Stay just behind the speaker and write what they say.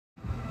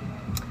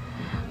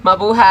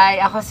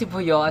Mabuhay! Ako si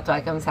Buyo at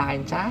welcome sa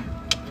akin siya.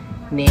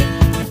 Nick.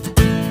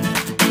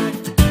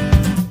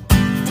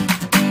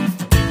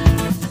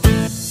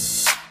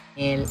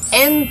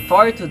 And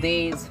for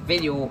today's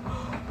video,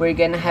 we're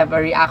gonna have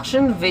a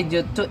reaction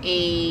video to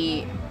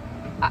a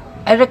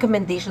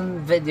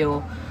recommendation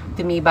video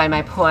to me by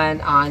my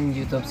puan on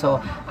YouTube. So,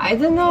 I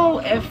don't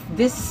know if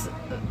this...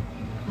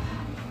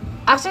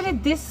 Actually,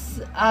 this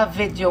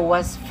video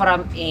was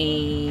from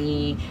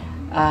a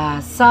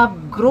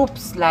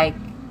subgroups, like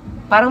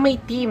parang may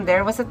team.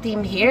 There was a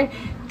team here,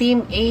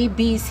 team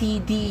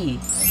ABCD,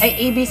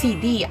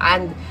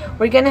 and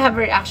we're gonna have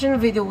a reaction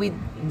video with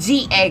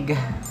G-Egg.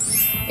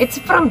 It's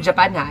from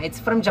Japan, ha? It's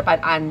from Japan,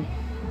 and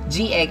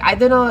G-Egg. I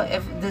don't know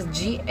if this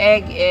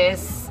G-Egg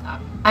is...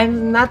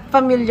 I'm not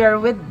familiar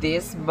with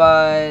this,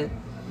 but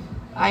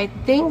I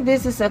think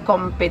this is a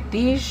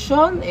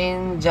competition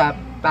in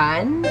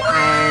Japan,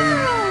 and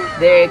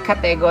they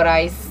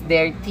categorize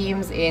their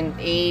teams in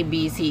A,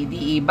 B, C, D,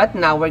 E. But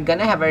now we're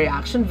gonna have a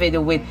reaction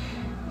video with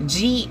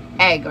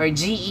G-Egg or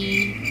G-E-G-G-D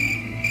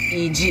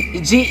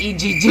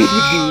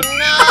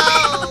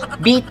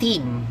B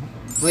team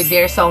with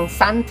their song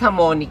Santa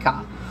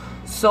Monica.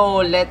 So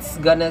let's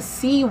gonna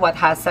see what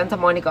has Santa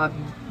Monica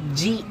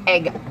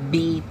G-Egg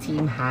B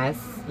team has.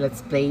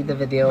 Let's play the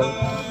video.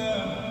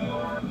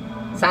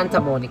 Santa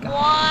Monica.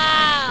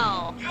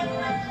 Wow!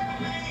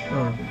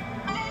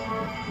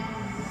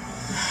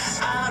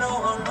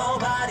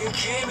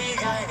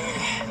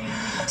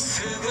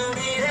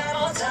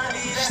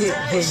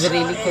 He's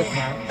really cute,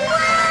 huh?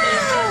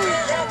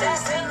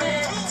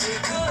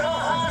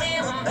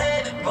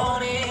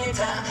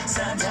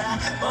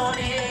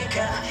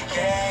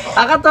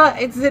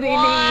 It's really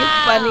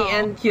funny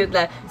and cute.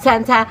 Like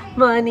Santa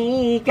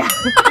Monica.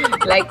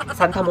 Like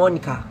Santa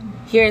Monica.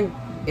 Here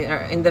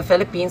in the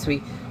Philippines,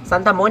 we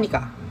Santa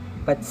Monica.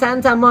 But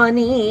Santa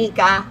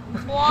Monica.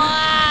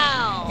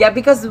 Wow! Yeah,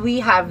 because we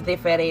have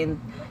different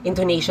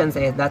intonations,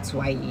 that's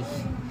why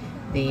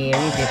they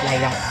read it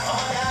like that.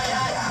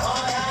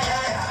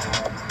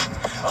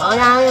 Oh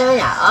yeah, yeah,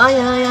 yeah. Oh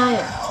yeah, yeah,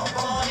 yeah.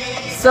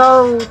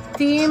 So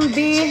Team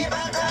B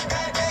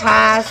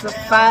has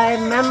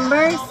 5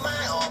 members. Wow!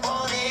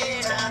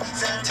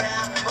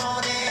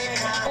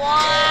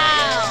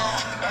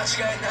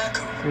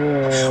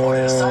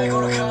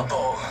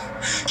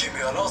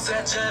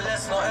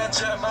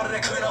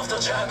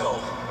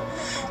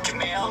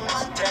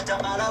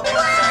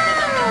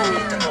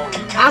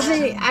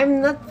 Actually,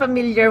 I'm not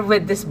familiar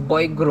with this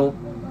boy group.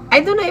 I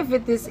don't know if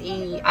it is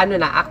a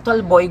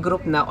actual boy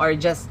group na or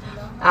just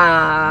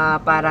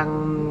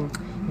parang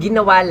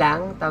ginawa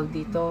lang tawag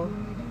dito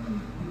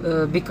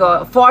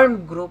because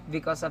formed group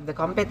because of the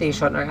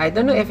competition, or I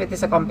don't know if it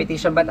is a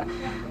competition, but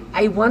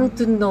I want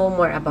to know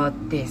more about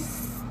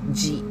this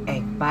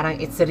G-Egg. Parang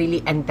it's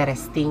really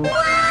interesting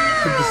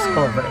to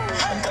discover.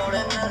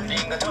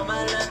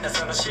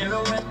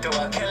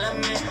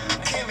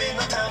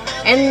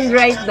 And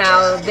right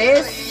now,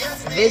 this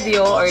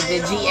video or the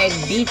G-Egg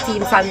B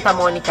team Santa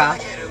Monica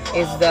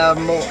is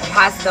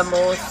has the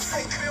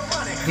most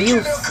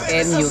views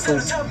in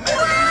YouTube.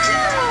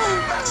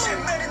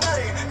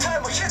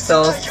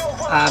 So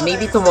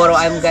maybe tomorrow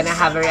I'm gonna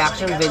have a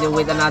reaction video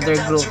with another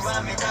group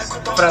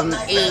from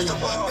A,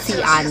 C,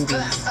 and B.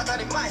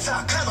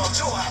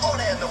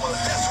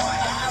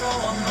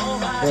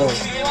 Whoa.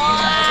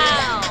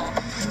 Wow!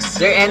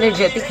 They're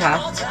energetic, ha?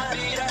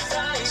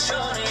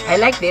 I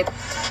liked it.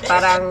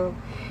 Parang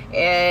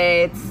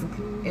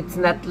it's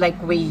not like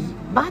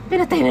bakit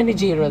pinatay na ni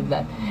Gerald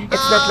that?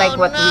 It's not like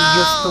what we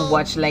used to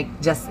watch, like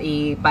just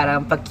a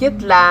parang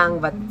pag-cute lang,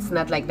 but it's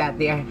not like that.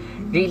 They are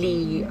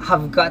really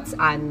have guts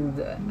and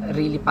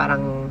really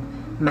parang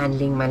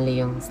manly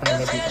yung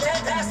style dito.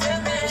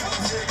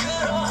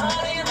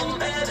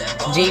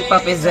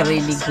 J-pop is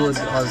really good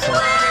also.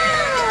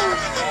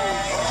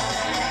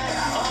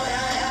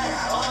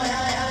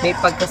 May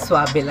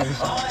pagkaswabe lang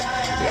siya.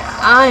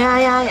 Yeah. Ay,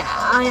 ay, ay,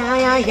 ay,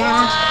 ay, ay, ay.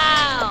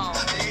 Wow!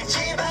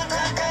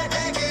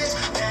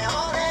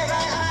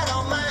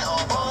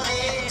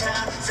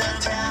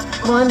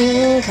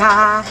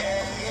 Monica.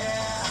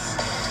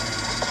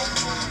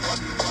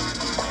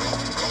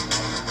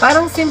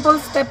 Parang simple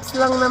steps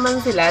lang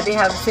naman sila. They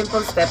have simple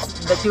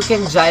steps that you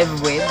can jive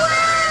with.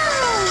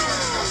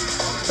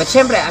 But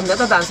syempre, I'm not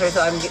a dancer,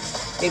 so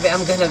maybe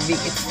I'm gonna be,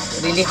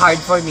 it's really hard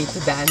for me to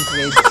dance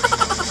with.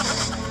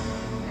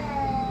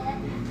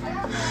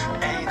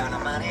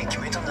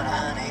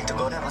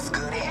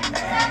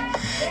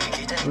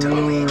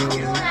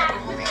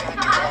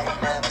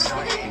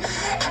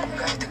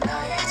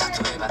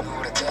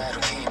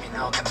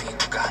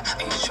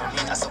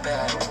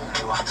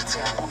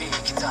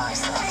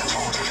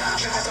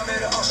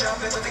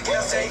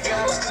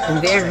 And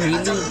they're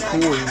really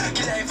cool.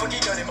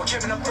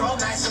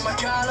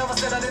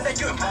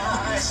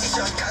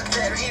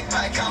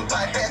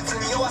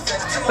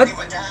 But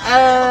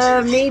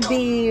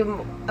maybe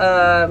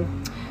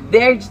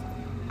they're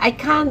I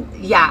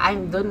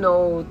don't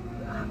know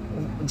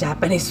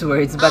Japanese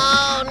words, but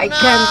Oh, I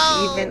can't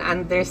no. even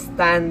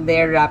understand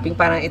their rapping.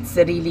 Parang it's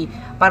really,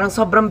 parang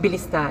sobrang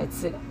bilis na.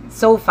 It's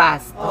so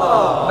fast.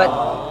 But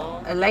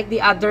like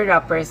the other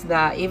rappers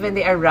na even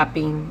they are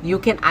rapping, you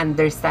can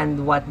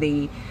understand what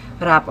they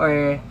rap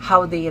or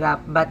how they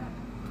rap. But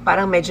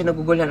parang medyo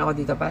naguguluhan ako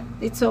dito. But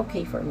it's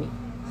okay for me.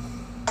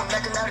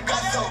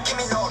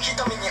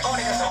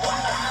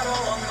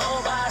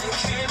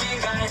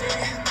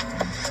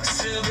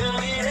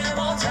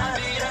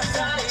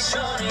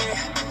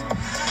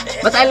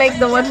 But I like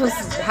the one who's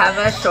have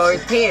a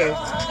short hair.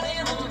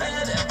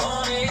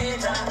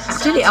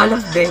 Actually, all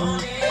of them.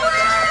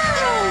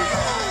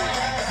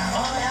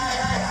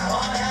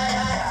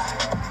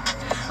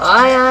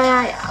 Oh yeah,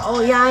 yeah, oh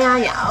yeah, yeah,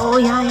 yeah, oh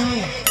yeah, yeah,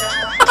 yeah.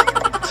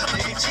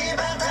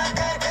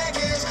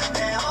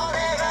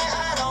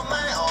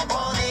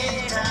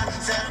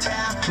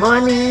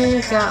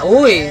 Monica,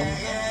 uy.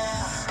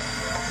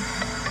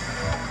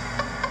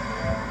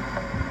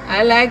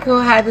 I like who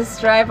had a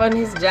stripe on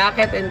his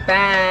jacket and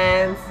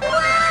pants.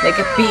 Like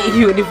a PE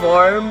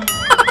uniform.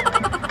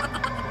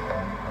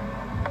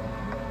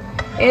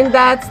 And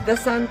that's the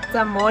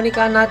Santa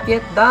Monica Not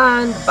Yet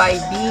Done by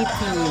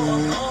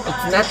B-Team.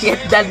 It's not yet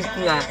done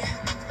nga.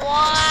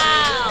 Wow.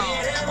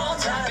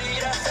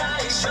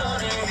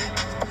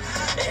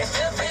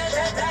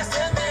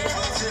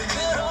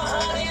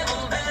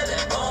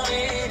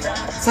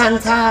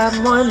 Santa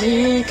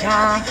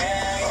Monica.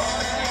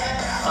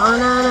 Oh,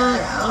 na, na,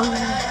 oh.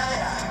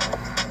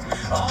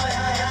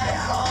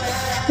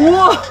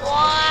 Wow!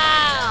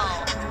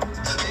 Wow.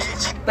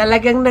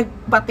 Talagang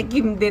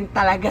nagpatikim din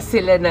talaga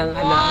sila ng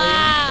ano,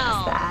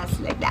 Wow. taas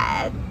like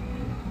that.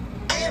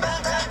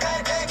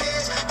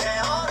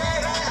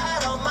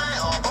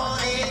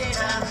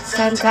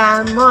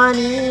 Santa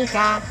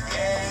Monica.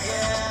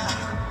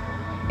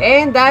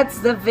 And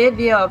that's the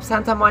video of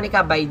Santa Monica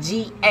by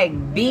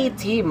G-Egg,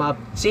 B-Team of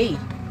J.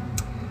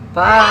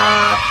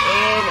 Pop.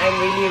 And I'm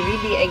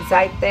really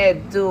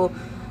excited to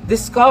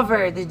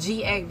discover the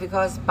G-Egg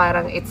because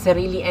parang it's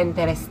really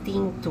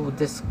interesting to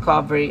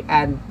discover,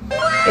 and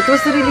it was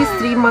released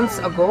 3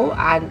 months ago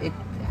and it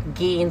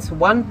gains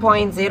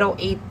 1.08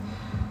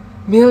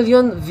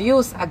 million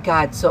views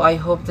agad. So I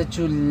hope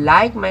that you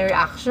like my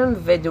reaction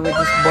video with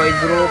this boy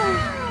group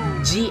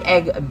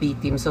G-Egg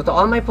B-Team. So to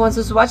all my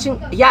sponsors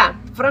watching, yeah,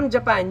 from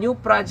Japan, new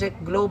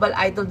project Global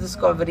Idol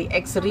Discovery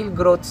X Real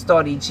Growth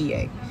Story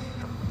G-Egg.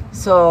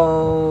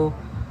 So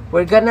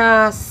we're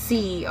gonna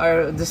see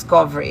or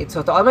discover it.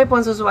 So to all my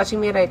sponsors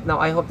watching me right now,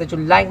 I hope that you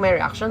like my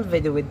reaction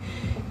video with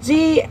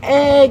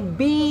G-Egg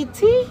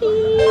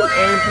B-Team.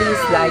 And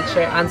please like,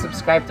 share, and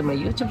subscribe to my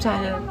YouTube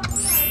channel.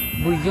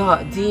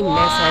 Buya, di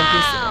Mesa.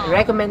 Please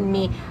recommend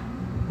me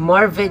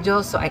more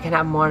videos so I can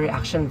have more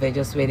reaction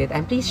videos with it.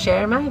 And please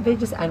share my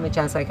videos and my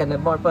channel so I can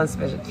have more fun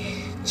special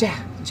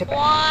Japan.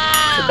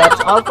 Wow. So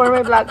that's all for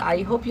my vlog.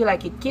 I hope you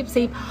like it. Keep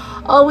safe.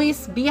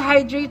 Always be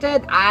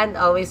hydrated and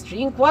always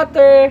drink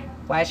water.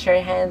 Wash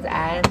your hands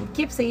and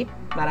keep safe.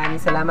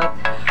 Maraming salamat.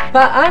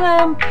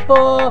 Paalam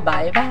po.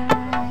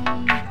 Bye-bye.